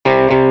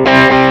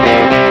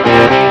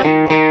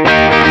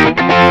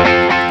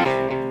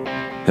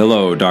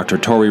Hello, Dr.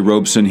 Tori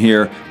Robeson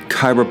here,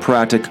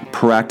 chiropractic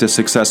practice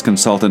success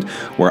consultant,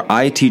 where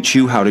I teach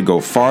you how to go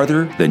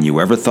farther than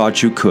you ever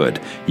thought you could.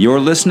 You're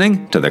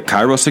listening to the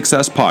Chiro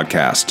Success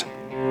Podcast.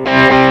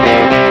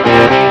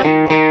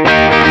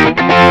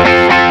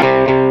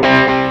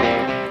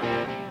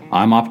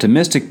 I'm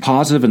optimistic,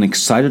 positive, and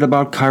excited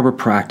about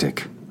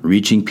chiropractic,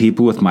 reaching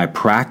people with my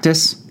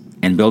practice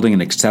and building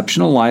an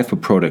exceptional life of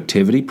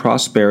productivity,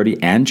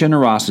 prosperity, and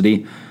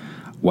generosity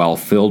while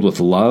filled with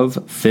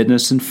love,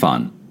 fitness, and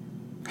fun.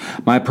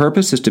 My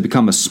purpose is to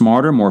become a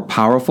smarter, more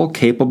powerful,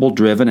 capable,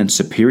 driven, and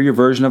superior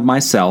version of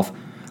myself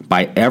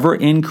by ever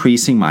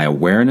increasing my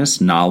awareness,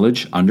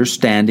 knowledge,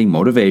 understanding,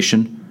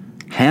 motivation,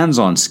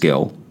 hands-on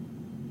skill,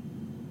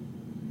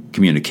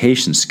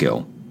 communication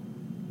skill,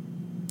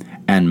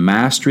 and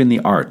mastering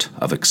the art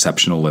of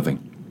exceptional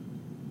living.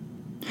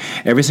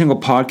 Every single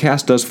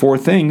podcast does four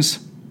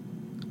things.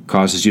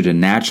 Causes you to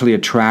naturally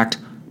attract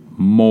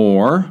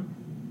more,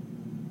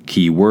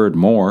 keyword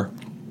more,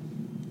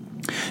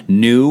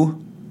 new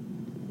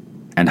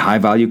and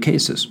high-value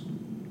cases.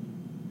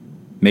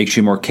 Makes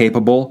you more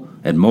capable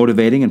at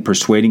motivating and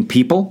persuading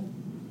people.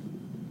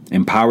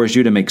 Empowers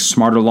you to make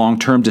smarter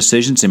long-term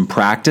decisions in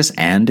practice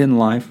and in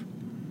life.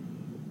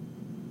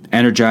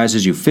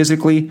 Energizes you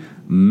physically,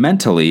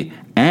 mentally,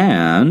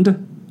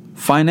 and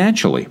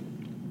financially.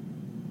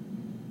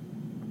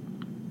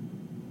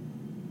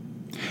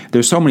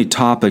 There's so many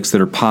topics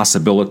that are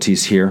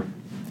possibilities here.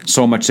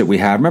 So much that we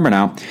have. Remember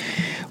now,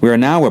 we are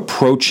now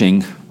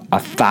approaching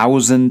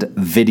 1,000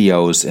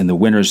 videos in the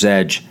Winner's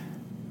Edge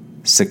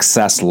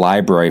Success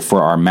Library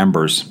for our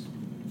members.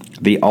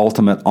 The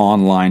ultimate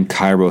online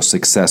chiro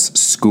success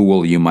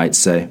school, you might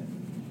say.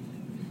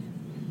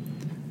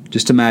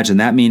 Just imagine,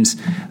 that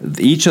means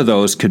each of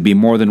those could be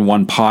more than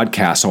one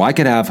podcast. So I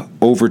could have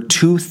over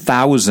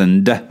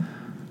 2,000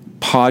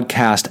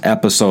 podcast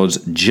episodes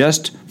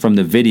just from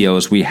the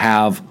videos we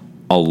have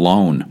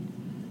alone.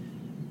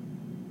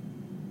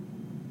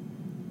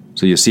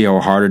 So you see how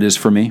hard it is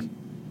for me?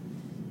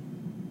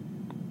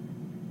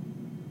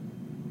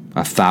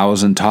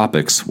 1,000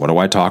 topics. What do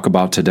I talk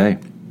about today?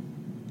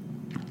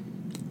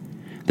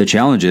 The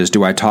challenge is,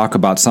 do I talk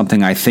about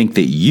something I think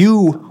that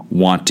you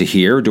want to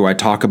hear? Or do I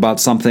talk about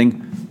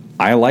something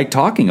I like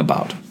talking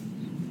about?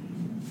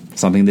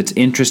 Something that's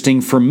interesting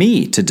for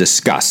me to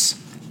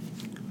discuss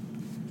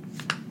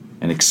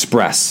and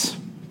express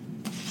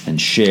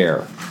and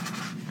share.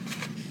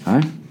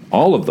 Right?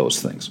 All of those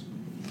things.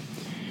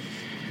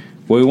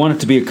 Well, we want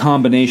it to be a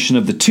combination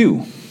of the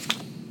two.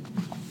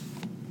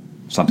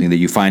 Something that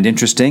you find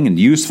interesting and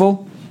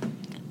useful,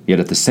 yet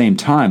at the same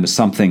time is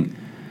something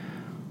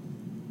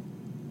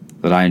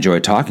that I enjoy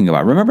talking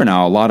about. Remember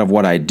now, a lot of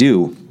what I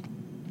do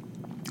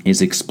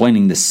is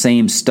explaining the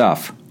same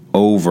stuff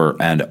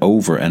over and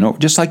over and over,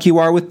 just like you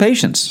are with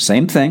patients.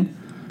 Same thing.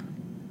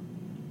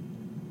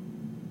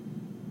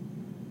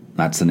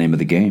 That's the name of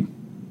the game.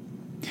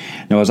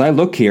 Now, as I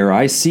look here,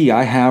 I see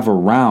I have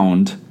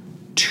around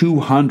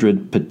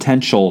 200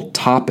 potential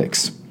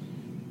topics.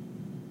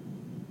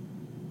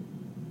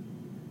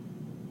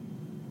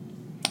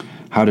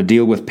 How to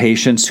deal with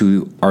patients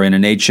who are in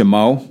an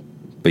HMO,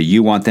 but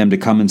you want them to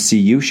come and see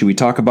you. Should we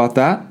talk about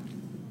that?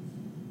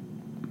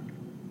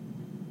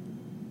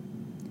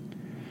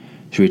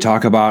 Should we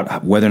talk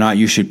about whether or not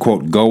you should,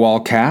 quote, go all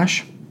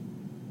cash?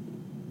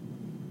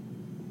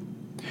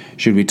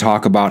 Should we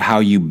talk about how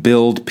you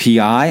build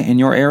PI in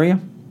your area?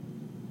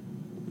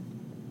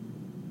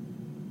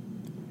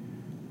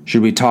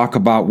 Should we talk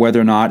about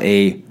whether or not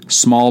a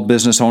small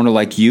business owner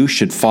like you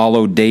should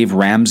follow Dave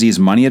Ramsey's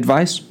money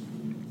advice?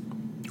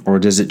 Or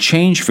does it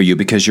change for you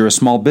because you're a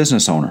small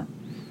business owner?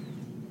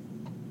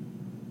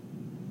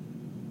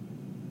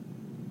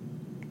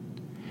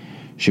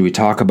 Should we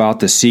talk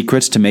about the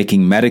secrets to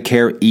making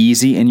Medicare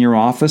easy in your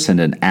office and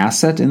an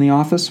asset in the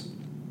office?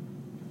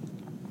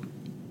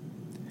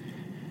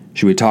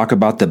 Should we talk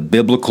about the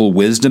biblical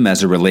wisdom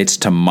as it relates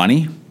to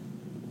money?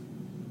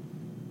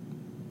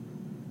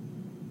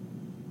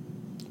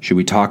 Should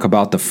we talk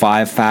about the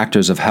 5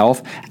 factors of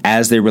health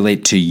as they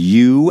relate to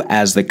you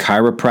as the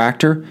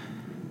chiropractor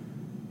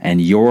and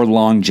your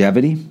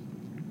longevity?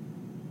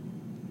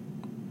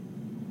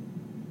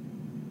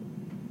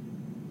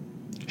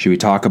 Should we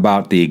talk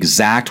about the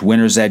exact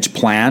Winner's Edge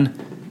plan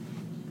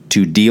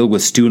to deal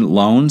with student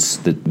loans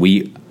that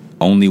we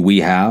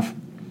have?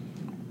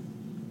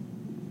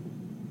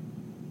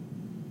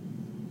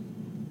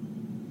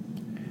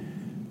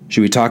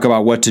 Should we talk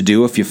about what to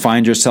do if you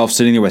find yourself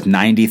sitting there with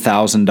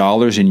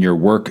 $90,000 in your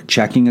work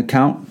checking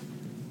account?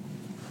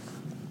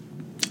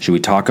 Should we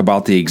talk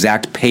about the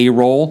exact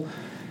payroll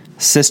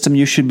system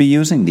you should be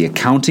using, the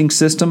accounting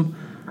system,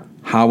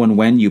 how and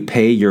when you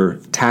pay your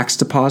tax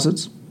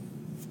deposits?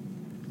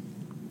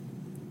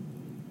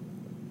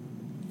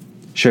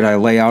 Should I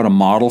lay out a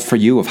model for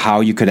you of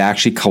how you could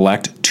actually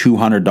collect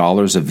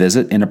 $200 a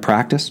visit in a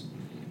practice?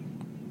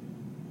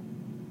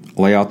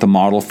 Lay out the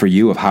model for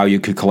you of how you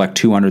could collect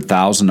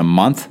 $200,000 a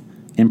month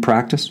in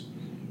practice?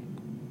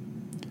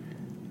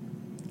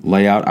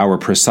 lay out our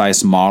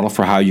precise model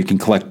for how you can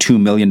collect $2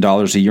 million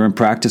a year in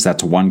practice.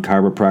 That's one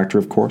chiropractor,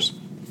 of course.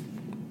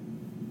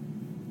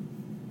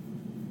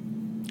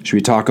 Should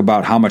we talk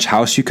about how much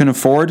house you can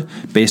afford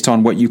based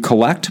on what you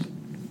collect?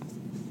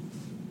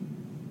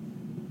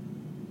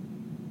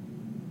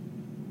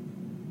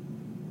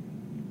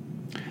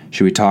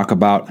 Should we talk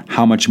about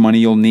how much money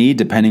you'll need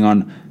depending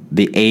on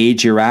the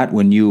age you're at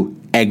when you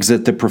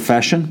exit the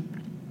profession?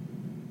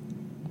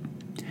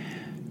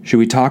 Should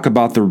we talk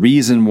about the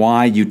reason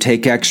why you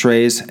take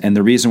x-rays and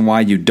the reason why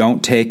you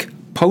don't take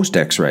post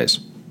x-rays?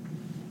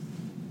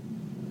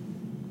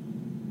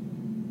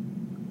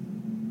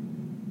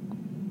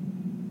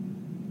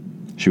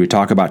 Should we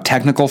talk about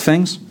technical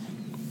things?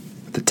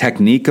 The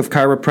technique of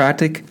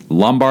chiropractic,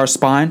 lumbar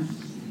spine,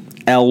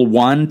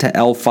 L1 to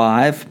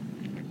L5.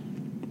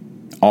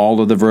 All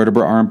of the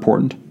vertebrae are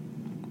important.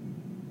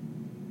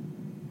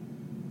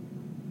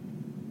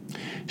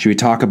 Should we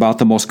talk about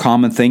the most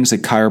common things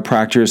that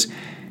chiropractors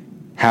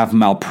have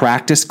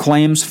malpractice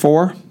claims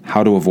for?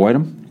 How to avoid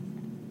them?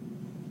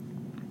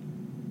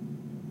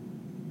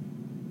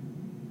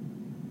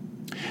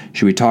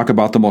 Should we talk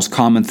about the most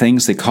common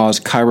things that cause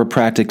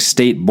chiropractic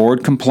state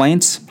board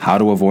complaints? How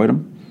to avoid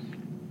them?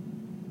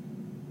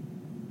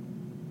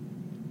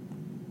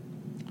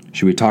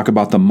 Should we talk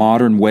about the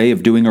modern way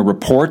of doing a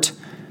report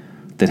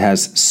that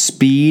has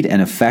speed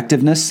and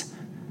effectiveness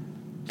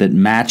that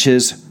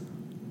matches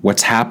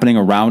what's happening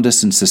around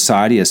us in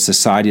society, as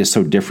society is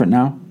so different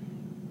now?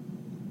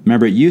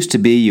 Remember, it used to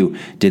be you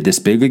did this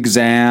big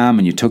exam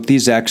and you took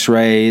these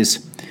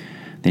x-rays,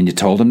 then you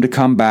told them to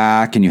come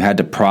back and you had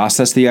to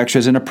process the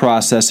x-rays in a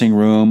processing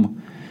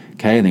room,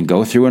 okay, and then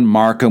go through and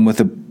mark them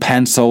with a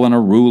pencil and a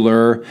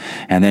ruler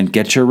and then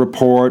get your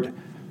report.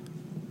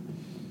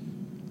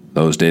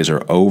 Those days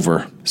are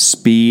over.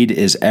 Speed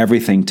is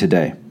everything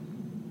today,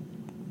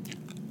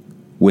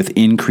 with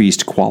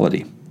increased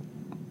quality.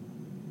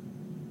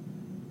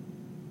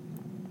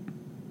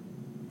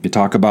 You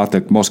talk about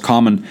the most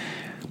common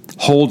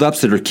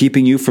holdups that are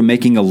keeping you from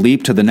making a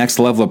leap to the next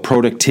level of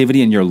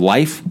productivity in your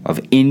life, of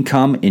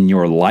income in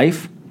your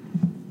life.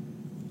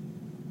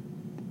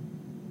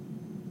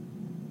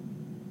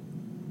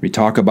 We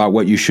talk about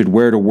what you should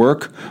wear to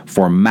work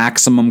for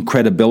maximum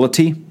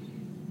credibility.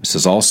 This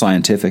is all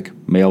scientific,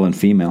 male and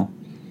female.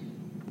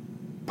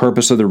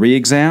 Purpose of the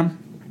re-exam.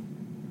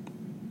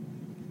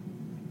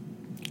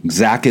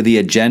 Exactly the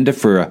agenda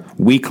for a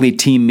weekly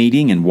team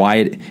meeting and why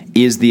it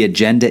is the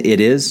agenda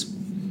it is.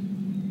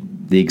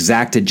 The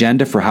exact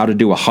agenda for how to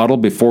do a huddle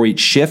before each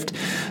shift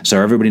so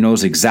everybody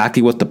knows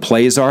exactly what the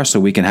plays are so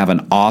we can have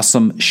an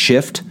awesome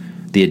shift.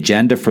 The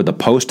agenda for the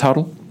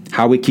post-huddle.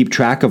 How we keep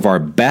track of our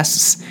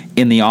bests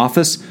in the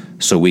office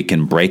so we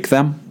can break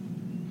them.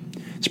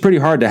 It's pretty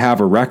hard to have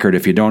a record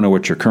if you don't know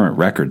what your current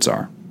records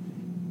are.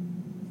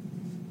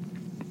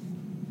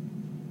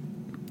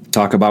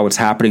 Talk about what's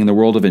happening in the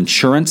world of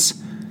insurance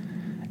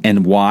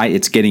and why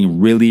it's getting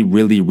really,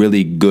 really,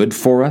 really good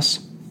for us.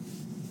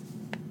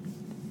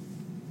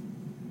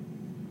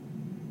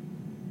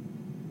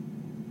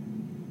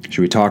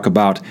 Should we talk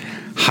about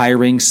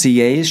hiring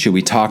CAs? Should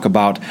we talk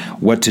about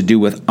what to do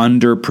with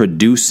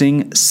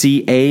underproducing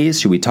CAs?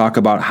 Should we talk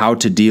about how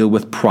to deal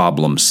with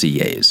problem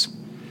CAs?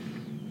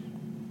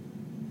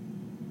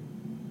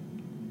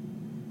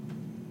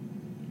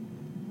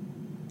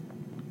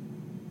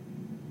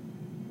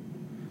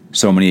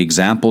 So many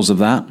examples of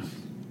that.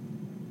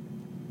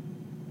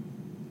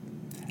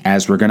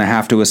 As we're going to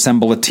have to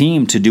assemble a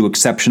team to do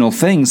exceptional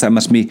things, that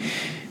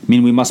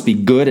mean we must be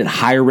good at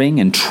hiring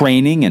and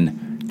training and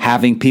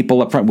having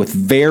people up front with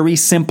very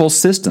simple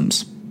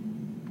systems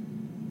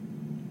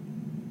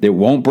that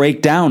won't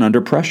break down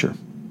under pressure.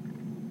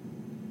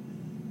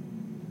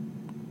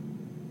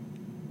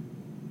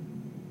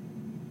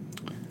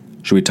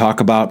 Should we talk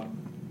about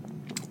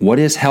what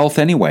is health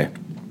anyway?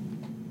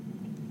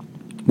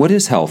 What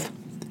is health?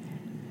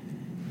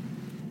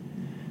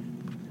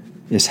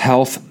 Is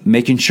health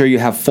making sure you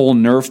have full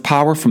nerve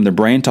power from the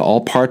brain to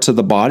all parts of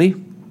the body?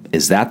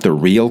 Is that the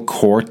real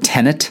core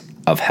tenet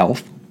of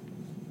health?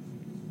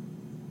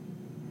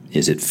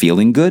 Is it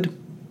feeling good?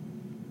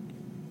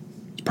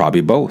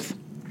 Probably both.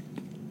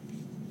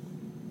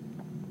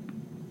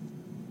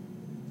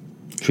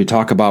 Should we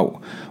talk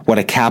about what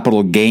a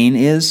capital gain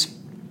is?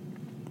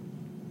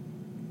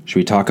 Should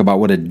we talk about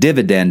what a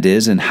dividend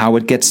is and how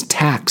it gets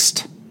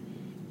taxed?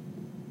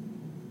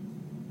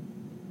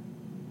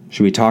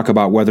 Should we talk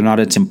about whether or not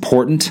it's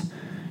important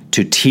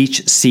to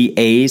teach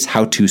CAs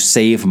how to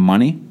save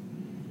money?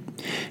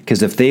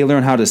 Because if they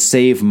learn how to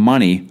save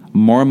money,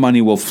 more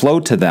money will flow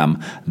to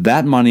them.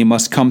 That money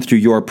must come through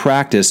your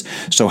practice.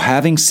 So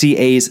having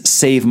CAs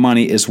save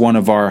money is one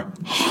of our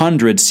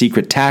 100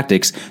 secret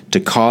tactics to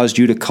cause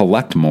you to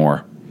collect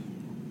more.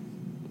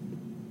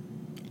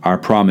 I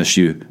promise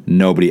you,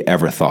 nobody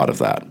ever thought of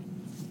that.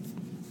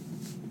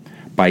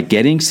 By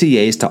getting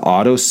CAs to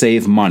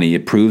auto-save money,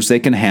 it proves they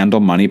can handle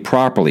money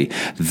properly.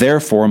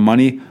 Therefore,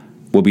 money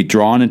will be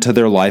drawn into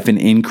their life in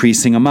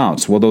increasing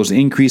amounts. Well, those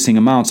increasing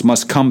amounts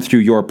must come through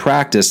your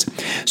practice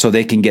so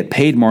they can get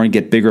paid more and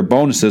get bigger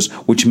bonuses,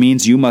 which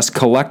means you must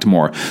collect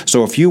more.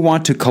 So if you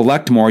want to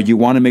collect more, you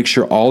want to make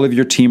sure all of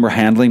your team are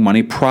handling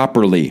money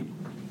properly.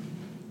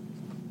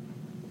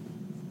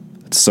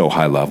 It's so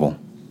high level.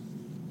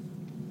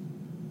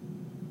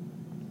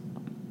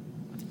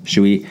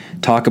 Should we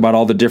talk about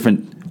all the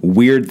different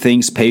weird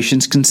things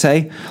patients can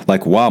say?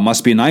 Like, wow,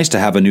 must be nice to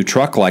have a new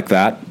truck like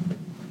that.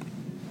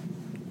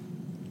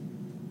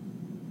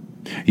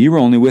 You were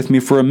only with me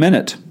for a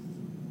minute.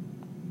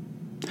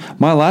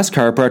 My last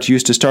chiropractor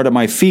used to start at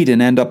my feet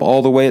and end up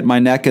all the way at my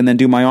neck and then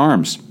do my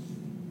arms.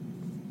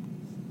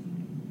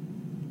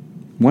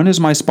 When is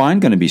my spine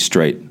going to be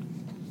straight?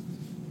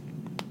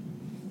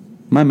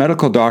 My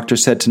medical doctor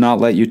said to not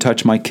let you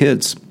touch my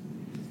kids.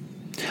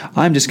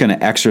 I'm just going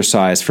to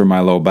exercise for my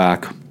low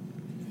back.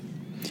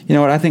 You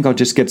know what? I think I'll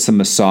just get some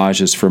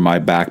massages for my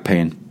back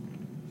pain.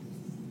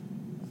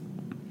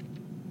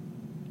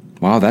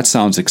 Wow, that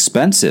sounds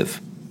expensive.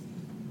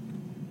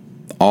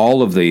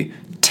 All of the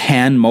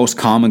 10 most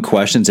common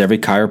questions every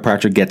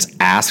chiropractor gets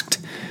asked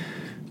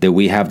that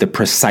we have the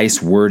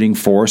precise wording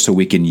for so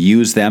we can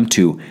use them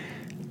to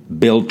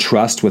build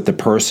trust with the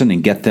person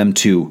and get them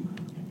to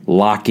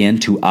lock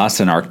into us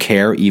and our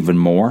care even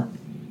more.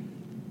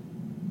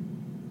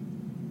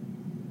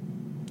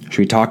 Should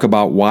we talk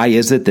about why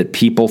is it that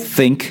people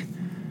think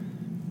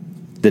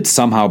that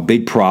somehow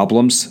big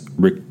problems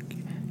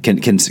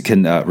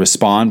can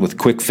respond with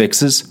quick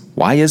fixes?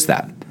 Why is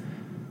that?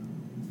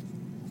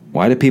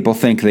 Why do people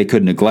think they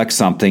could neglect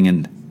something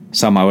and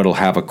somehow it'll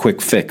have a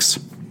quick fix?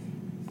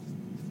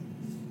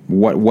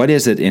 What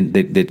is it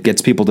that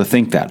gets people to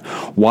think that?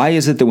 Why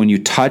is it that when you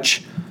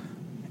touch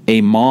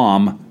a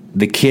mom,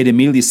 the kid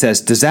immediately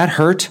says, "Does that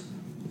hurt?"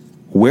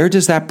 Where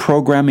does that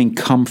programming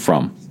come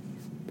from?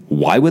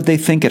 Why would they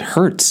think it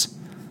hurts?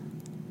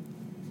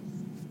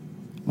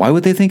 Why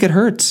would they think it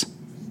hurts?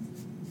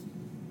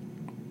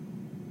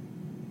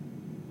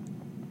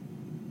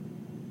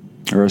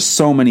 There are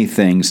so many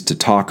things to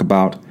talk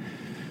about.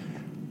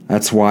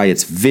 That's why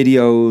it's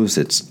videos,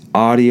 it's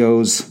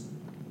audios,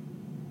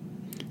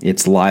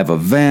 it's live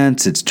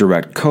events, it's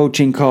direct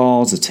coaching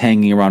calls, it's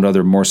hanging around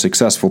other more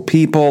successful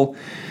people.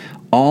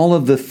 All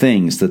of the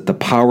things that the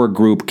Power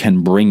Group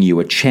can bring you,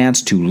 a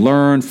chance to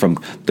learn from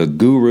the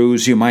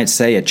gurus, you might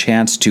say, a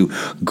chance to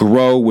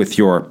grow with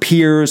your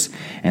peers,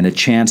 and a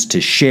chance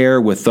to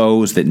share with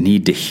those that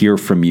need to hear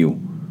from you.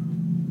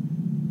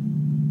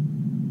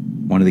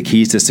 One of the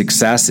keys to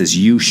success is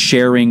you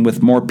sharing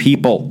with more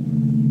people.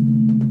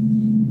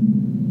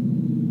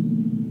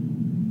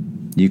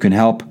 You can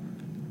help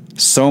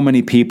so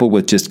many people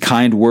with just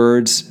kind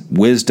words,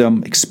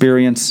 wisdom,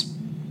 experience.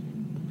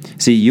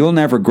 See, you'll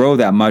never grow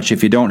that much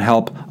if you don't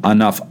help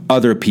enough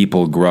other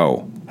people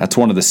grow. That's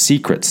one of the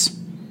secrets.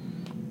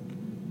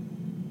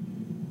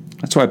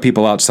 That's why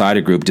people outside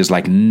a group just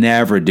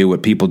never do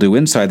what people do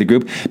inside the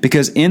group,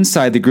 because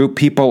inside the group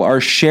people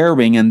are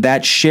sharing, and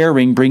that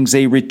sharing brings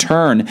a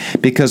return,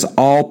 because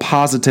all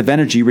positive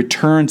energy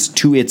returns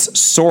to its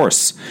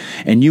source,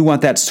 and you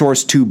want that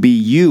source to be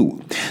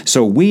you.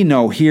 So we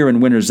know here in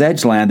Winner's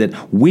Edge Land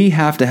that we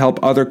have to help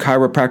other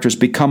chiropractors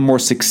become more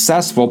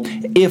successful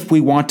if we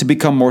want to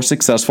become more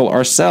successful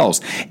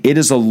ourselves. It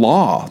is a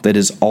law that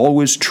is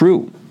always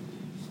true.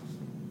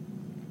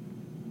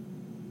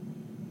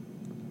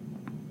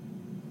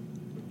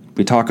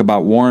 We talk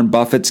about Warren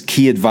Buffett's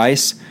key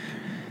advice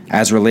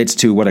as relates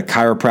to what a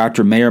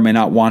chiropractor may or may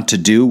not want to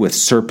do with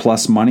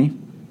surplus money.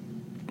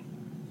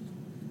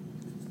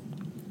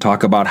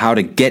 Talk about how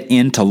to get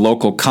into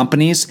local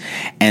companies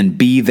and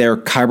be their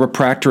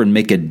chiropractor and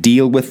make a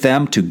deal with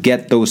them to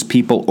get those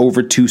people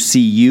over to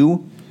see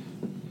you.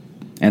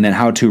 And then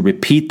how to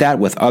repeat that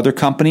with other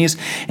companies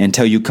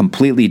until you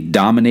completely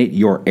dominate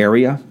your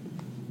area.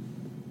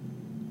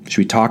 Should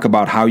we talk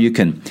about how you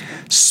can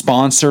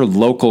sponsor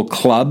local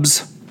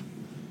clubs?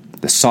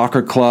 The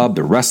soccer club,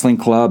 the wrestling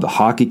club, the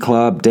hockey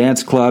club,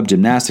 dance club,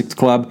 gymnastics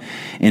club,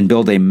 and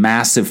build a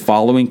massive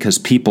following because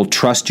people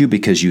trust you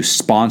because you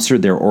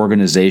sponsored their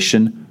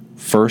organization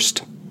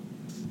first.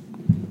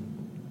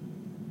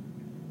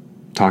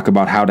 Talk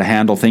about how to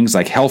handle things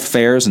like health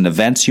fairs and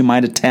events you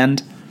might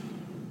attend.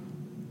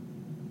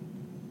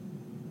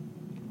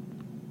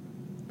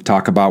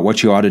 Talk about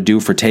what you ought to do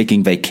for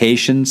taking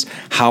vacations,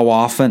 how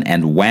often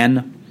and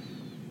when.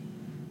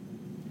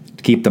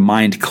 Keep the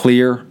mind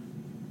clear.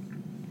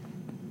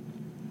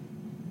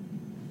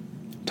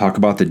 Talk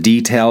about the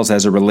details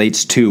as it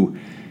relates to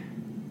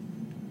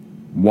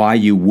why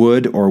you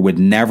would or would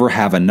never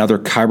have another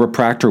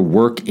chiropractor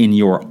work in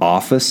your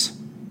office.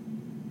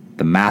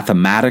 The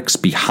mathematics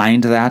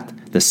behind that,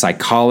 the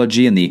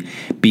psychology and the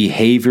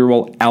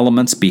behavioral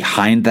elements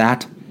behind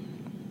that.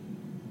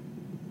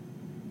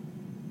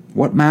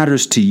 What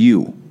matters to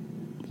you?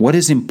 What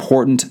is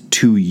important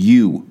to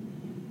you?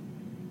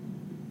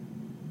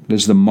 What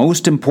is the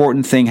most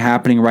important thing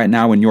happening right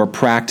now in your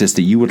practice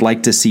that you would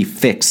like to see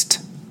fixed?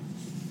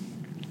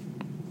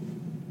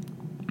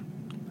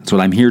 That's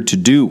what I'm here to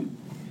do.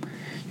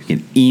 You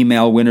can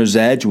email Winner's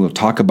Edge. We'll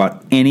talk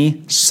about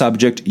any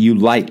subject you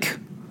like.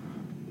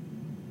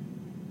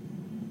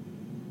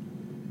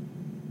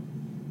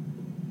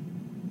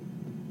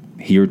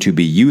 Here to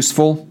be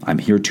useful. I'm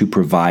here to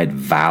provide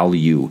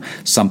value,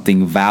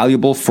 something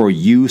valuable for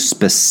you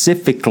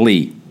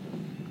specifically.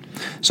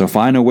 So if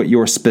I know what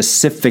your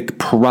specific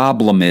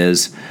problem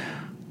is,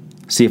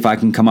 see if I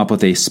can come up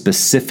with a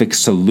specific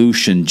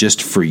solution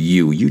just for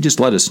you. You just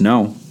let us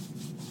know.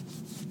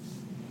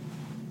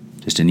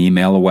 Just an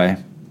email away.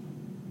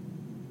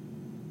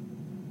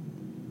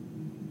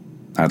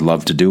 I'd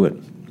love to do it.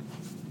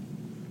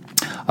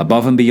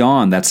 Above and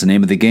beyond, that's the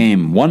name of the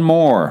game. One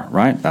more,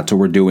 right? That's what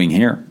we're doing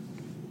here.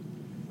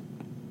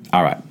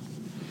 All right.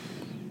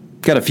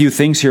 Got a few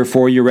things here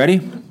for you.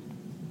 Ready?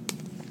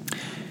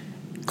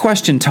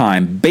 Question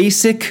time.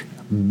 Basic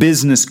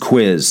business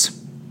quiz.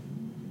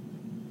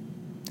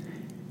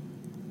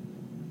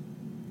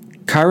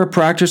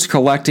 Chiropractor's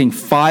collecting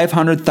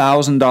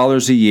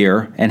 $500,000 a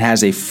year and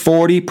has a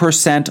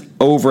 40%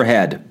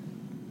 overhead.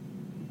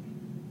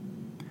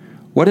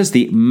 What is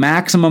the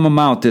maximum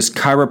amount this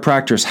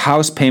chiropractor's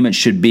house payment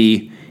should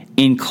be,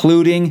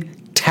 including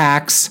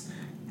tax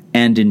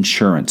and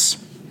insurance?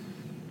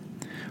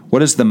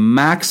 What is the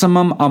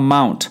maximum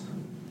amount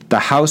the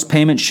house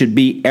payment should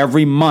be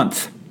every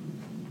month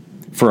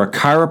for a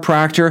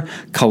chiropractor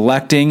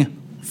collecting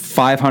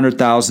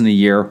 $500,000 a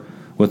year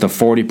with a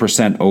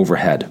 40%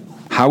 overhead?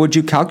 How would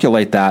you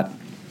calculate that?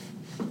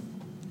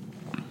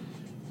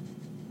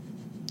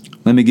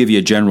 Let me give you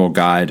a general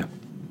guide.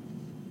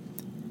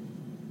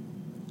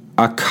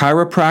 A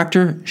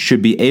chiropractor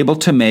should be able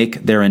to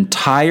make their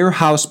entire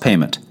house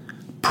payment,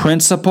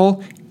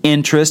 principal,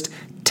 interest,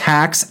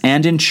 tax,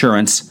 and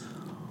insurance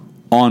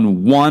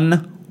on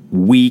 1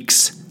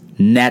 week's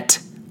net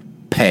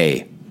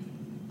pay.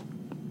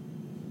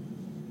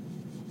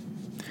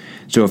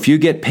 So if you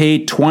get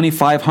paid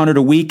 $2,500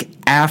 a week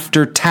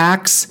after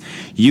tax,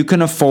 you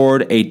can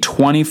afford a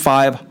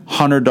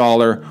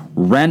 $2,500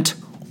 rent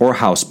or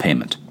house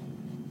payment.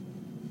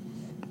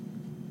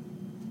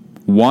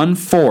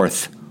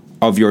 1/4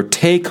 of your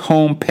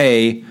take-home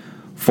pay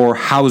for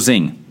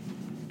housing.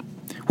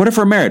 What if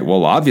we're married?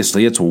 Well,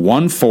 obviously, it's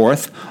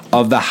 1/4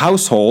 of the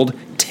household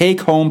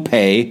take-home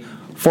pay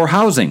for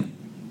housing.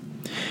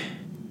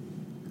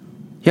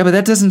 Yeah, but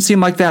that doesn't seem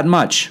like that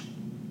much.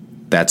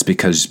 That's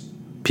because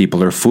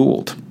people are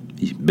fooled.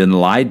 You've been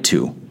lied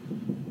to.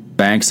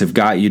 Banks have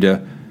got you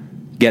to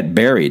get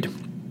buried.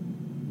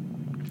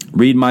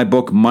 Read my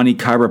book, Money,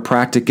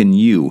 Chiropractic, and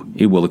You.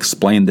 It will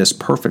explain this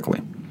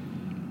perfectly.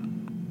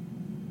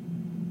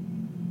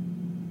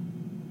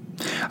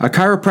 A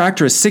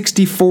chiropractor is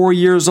 64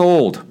 years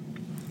old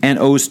and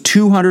owes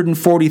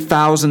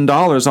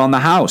 $240,000 on the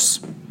house.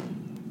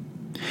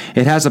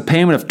 It has a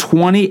payment of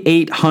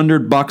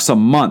 $2,800 a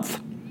month.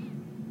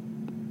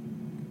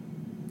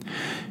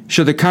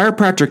 Should the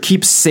chiropractor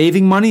keep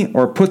saving money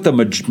or put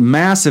the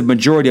massive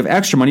majority of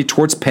extra money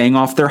towards paying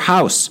off their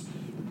house?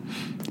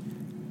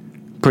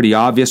 Pretty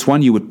obvious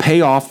one. You would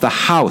pay off the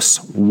house.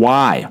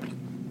 Why?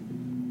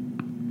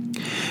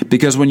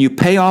 Because when you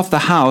pay off the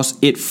house,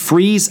 it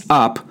frees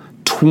up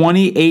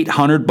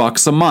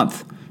 $2,800 a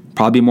month.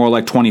 Probably more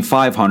like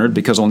 $2,500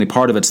 because only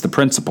part of it's the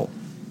principal.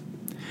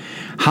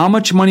 How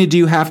much money do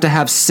you have to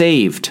have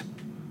saved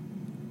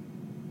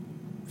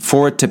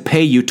for it to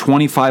pay you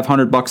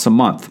 $2,500 a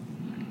month?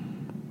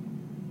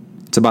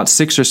 It's about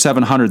 $600,000 or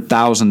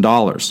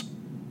 $700,000.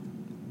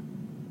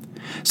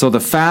 So the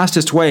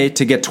fastest way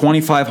to get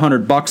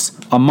 $2,500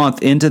 a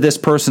month into this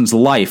person's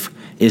life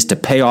is to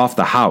pay off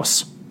the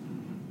house.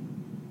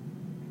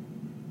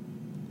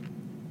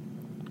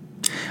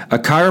 A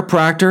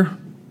chiropractor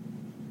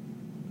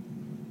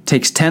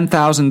takes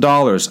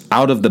 $10,000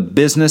 out of the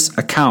business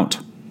account.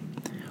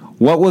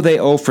 What will they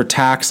owe for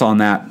tax on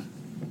that?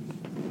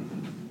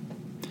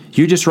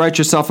 You just write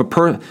yourself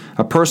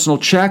a personal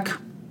check.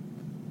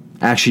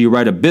 Actually, you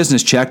write a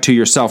business check to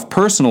yourself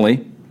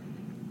personally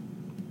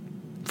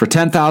for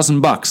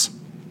 $10,000.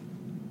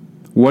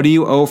 What do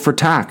you owe for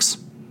tax?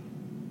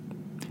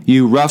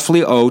 You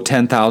roughly owe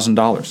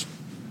 $10,000.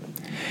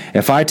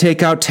 If I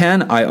take out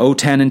 10, I owe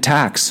 10 in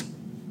tax.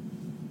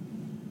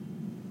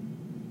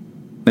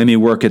 Let me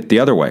work it the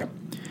other way.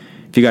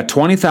 If you got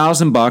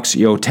 $20,000,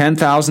 you owe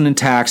 $10,000 in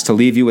tax to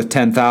leave you with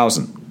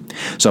 $10,000.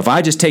 So if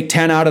I just take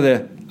 10 out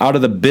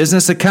of the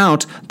business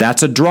account,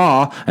 that's a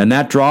draw, and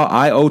that draw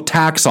I owe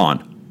tax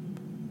on.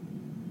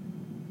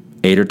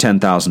 $8,000 or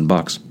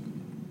 $10,000.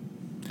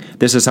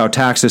 This is how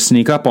taxes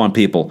sneak up on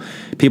people.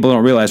 People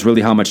don't realize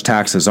really how much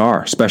taxes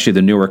are, especially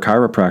the newer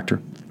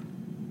chiropractor.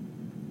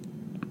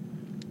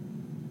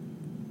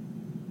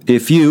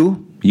 If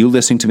you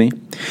listening to me,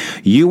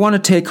 you want to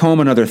take home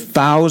another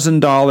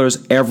 $1,000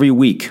 every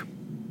week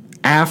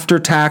after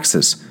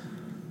taxes,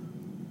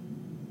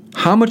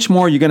 how much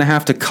more are you going to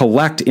have to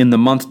collect in the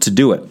month to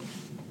do it?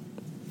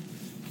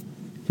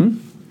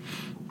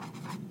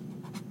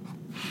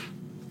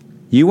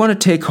 You want to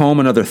take home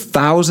another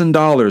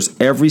 $1,000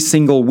 every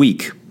single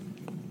week.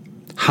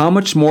 How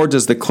much more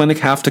does the clinic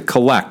have to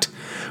collect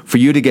for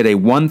you to get a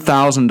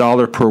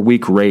 $1,000 per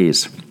week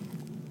raise.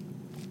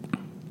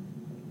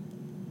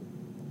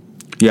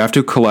 You have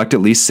to collect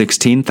at least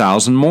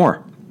 $16,000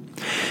 more.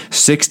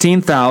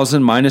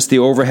 $16,000 minus the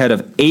overhead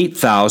of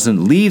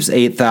 $8,000 leaves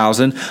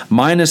 $8,000,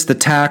 minus the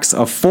tax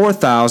of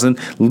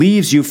 $4,000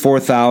 leaves you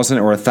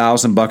 $4,000 or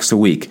 $1,000 a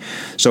week.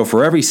 So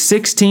for every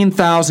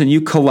 $16,000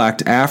 you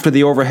collect after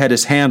the overhead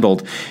is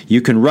handled,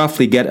 you can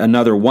roughly get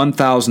another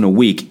 $1,000 a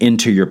week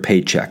into your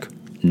paycheck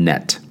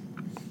net.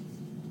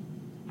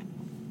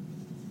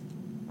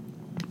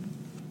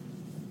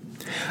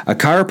 A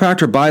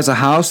chiropractor buys a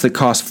house that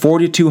costs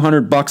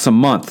 $4,200 a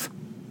month.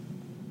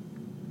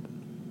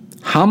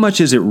 How much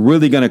is it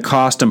really going to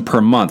cost him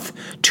per month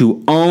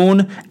to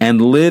own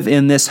and live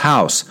in this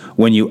house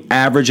when you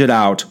average it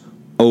out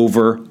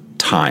over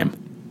time?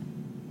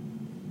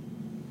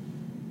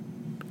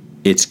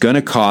 It's going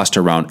to cost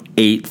around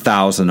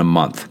 $8,000 a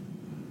month.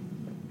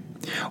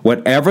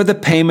 Whatever the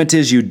payment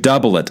is, you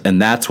double it,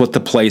 and that's what the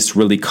place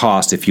really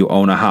costs if you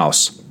own a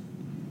house.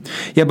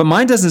 Yeah, but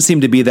mine doesn't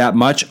seem to be that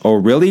much. Oh,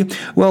 really?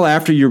 Well,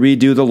 after you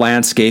redo the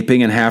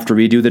landscaping and have to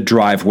redo the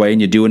driveway and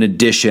you do an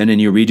addition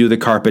and you redo the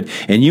carpet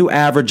and you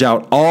average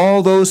out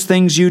all those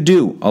things you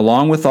do,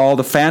 along with all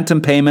the phantom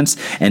payments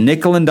and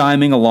nickel and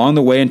diming along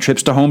the way and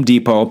trips to Home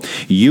Depot,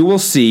 you will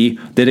see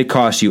that it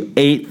costs you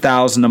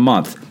 $8,000 a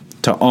month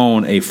to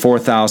own a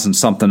 $4,000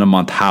 something a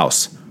month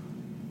house,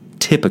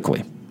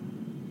 typically.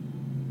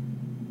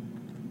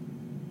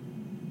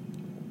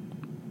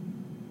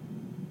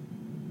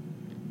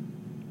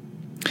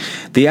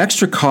 The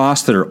extra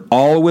costs that are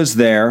always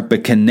there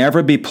but can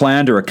never be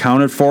planned or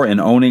accounted for in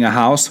owning a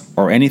house,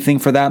 or anything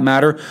for that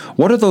matter,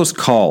 what are those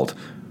called?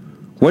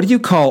 What do you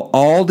call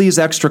all these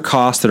extra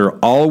costs that are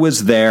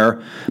always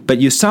there, but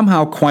you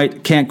somehow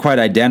can't quite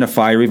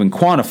identify or even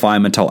quantify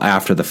them until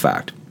after the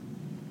fact?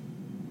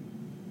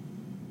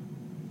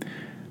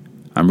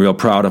 I'm real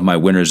proud of my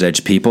Winner's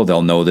Edge people.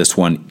 They'll know this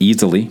one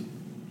easily.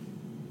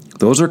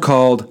 Those are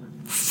called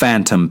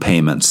phantom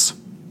payments.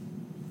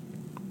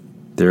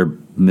 They're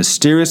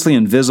mysteriously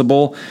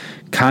invisible,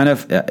 kind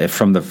of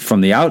from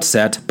the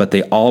outset, but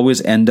they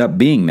always end up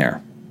being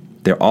there.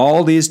 There are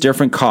all these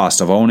different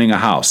costs of owning a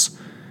house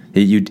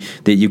that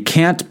you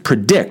can't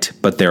predict,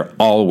 but they're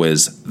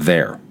always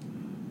there.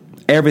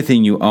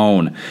 Everything you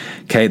own,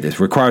 okay, that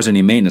requires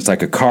any maintenance,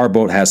 like a car,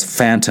 boat, has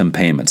phantom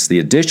payments, the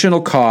additional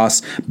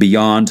costs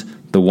beyond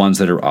the ones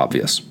that are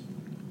obvious.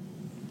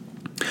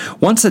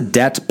 Once a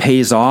debt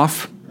pays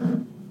off,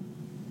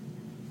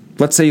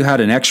 let's say you had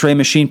an x-ray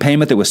machine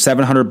payment that was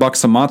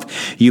 $700 a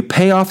month. You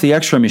pay off the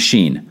x-ray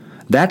machine.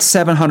 That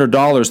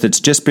 $700 that's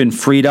just been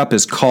freed up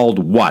is called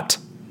what?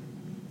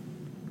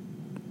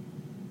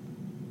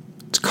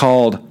 It's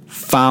called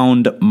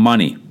found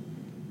money.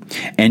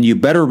 And you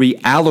better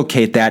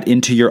reallocate that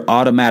into your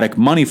automatic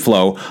money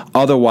flow.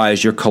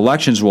 Otherwise, your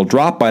collections will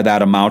drop by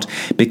that amount,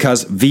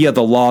 because via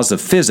the laws of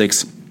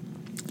physics,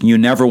 you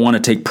never want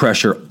to take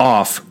pressure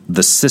off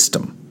the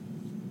system.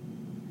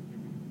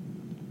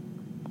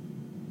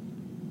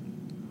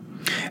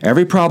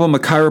 Every problem a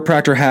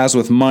chiropractor has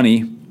with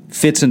money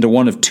fits into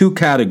one of two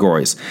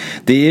categories.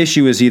 The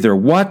issue is either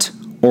what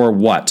or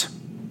what,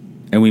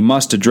 and we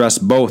must address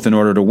both in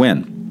order to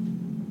win.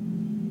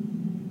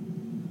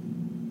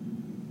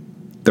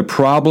 The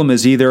problem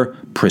is either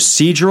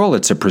procedural,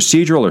 it's a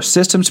procedural or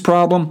systems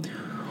problem,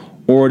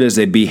 or it is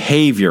a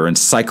behavior and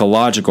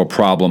psychological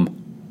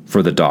problem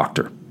for the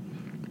doctor.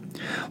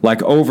 Like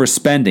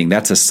overspending,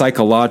 that's a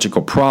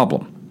psychological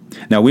problem.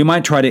 Now, we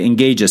might try to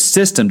engage a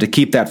system to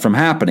keep that from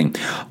happening.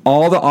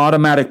 All the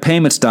automatic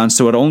payments done,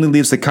 so it only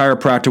leaves the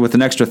chiropractor with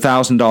an extra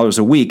 $1,000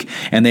 a week,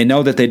 and they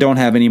know that they don't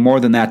have any more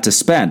than that to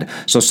spend.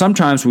 So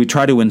sometimes we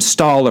try to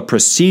install a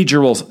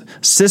procedural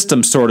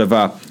system sort of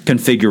a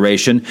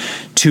configuration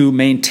to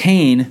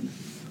maintain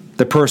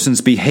the person's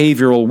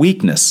behavioral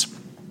weakness.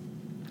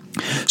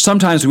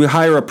 Sometimes we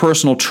hire a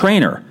personal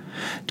trainer,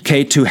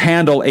 okay, to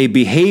handle a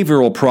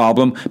behavioral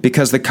problem,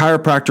 because the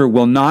chiropractor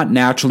will not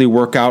naturally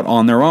work out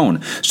on their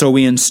own. So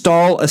we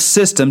install a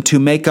system to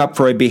make up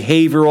for a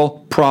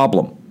behavioral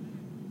problem.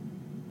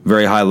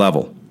 Very high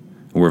level.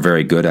 We're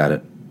very good at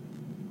it.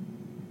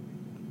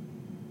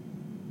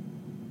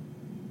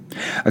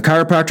 A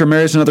chiropractor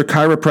marries another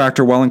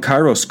chiropractor while in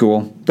chiro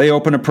school. They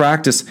open a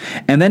practice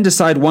and then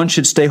decide one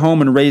should stay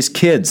home and raise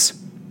kids.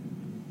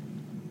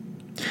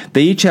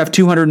 They each have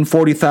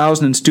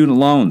 $240,000 in student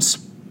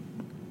loans.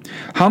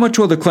 How much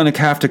will the clinic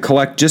have to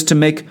collect just to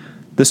make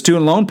the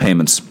student loan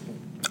payments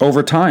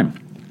over time?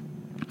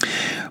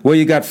 Well,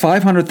 you got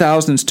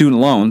 $500,000 in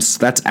student loans.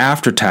 That's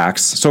after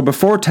tax. So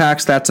before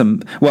tax, that's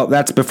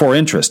before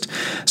interest.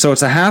 So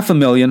it's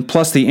 $500,000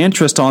 plus the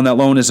interest on that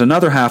loan is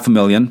another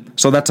 $500,000.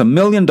 So that's $1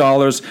 million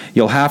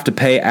you'll have to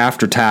pay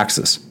after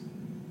taxes.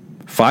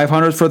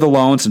 $500,000 for the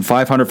loans and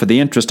 $500,000 for the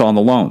interest on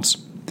the loans.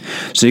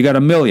 So you got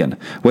 $1 million.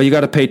 Well, you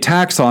got to pay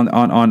tax on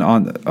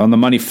the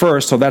money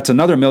first, so that's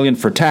another $1 million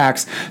for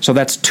tax, so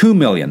that's $2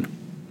 million.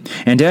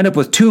 And to end up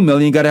with $2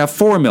 million, you got to have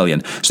 $4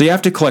 million. So you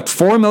have to collect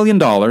 $4 million,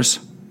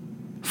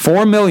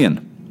 $4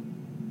 million,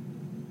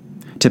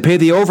 to pay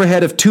the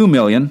overhead of $2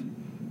 million,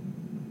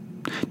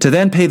 to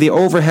then pay the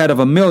overhead of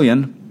 $1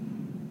 million,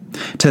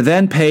 to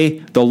then pay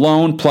the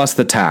loan plus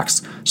the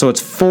tax. So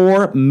it's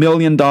 $4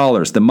 million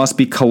that must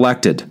be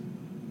collected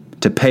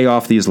to pay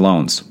off these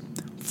loans.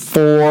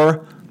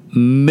 $4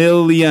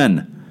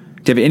 million.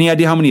 Do you have any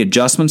idea how many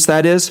adjustments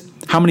that is?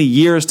 How many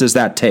years does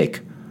that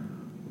take?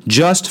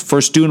 Just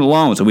for student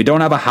loans. And we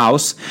don't have a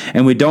house,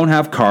 and we don't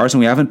have cars, and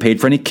we haven't paid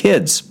for any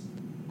kids.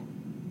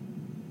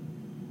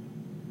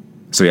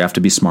 So you have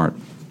to be smart.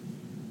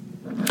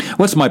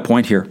 What's my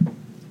point here?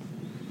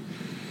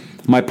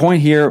 My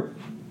point here,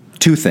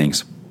 two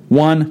things.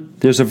 One,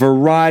 there's a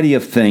variety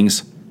of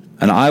things,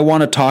 and I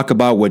want to talk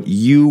about what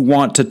you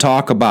want to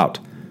talk about.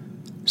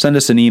 Send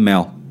us an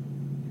email.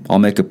 I'll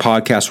make a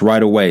podcast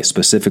right away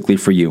specifically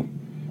for you.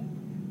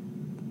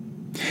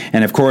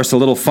 And of course, a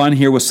little fun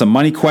here with some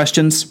money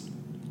questions,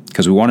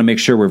 because we want to make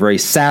sure we're very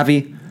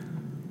savvy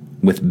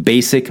with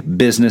basic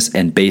business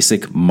and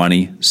basic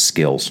money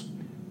skills.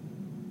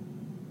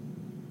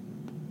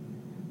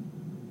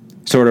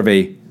 Sort of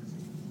a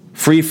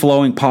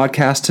free-flowing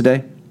podcast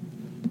today.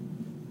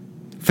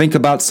 Think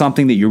about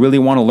something that you really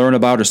want to learn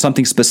about or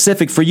something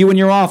specific for you in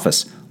your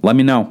office. Let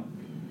me know.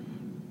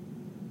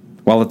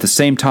 While at the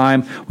same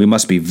time, we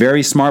must be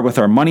very smart with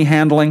our money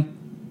handling,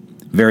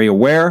 very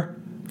aware,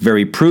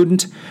 very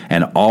prudent,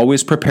 and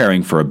always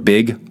preparing for a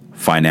big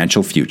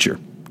financial future.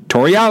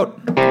 Tori out!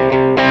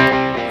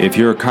 If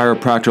you're a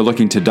chiropractor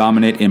looking to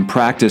dominate in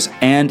practice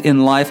and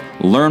in life,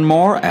 learn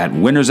more at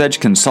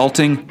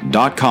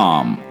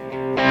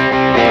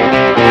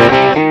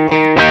winnersedgeconsulting.com.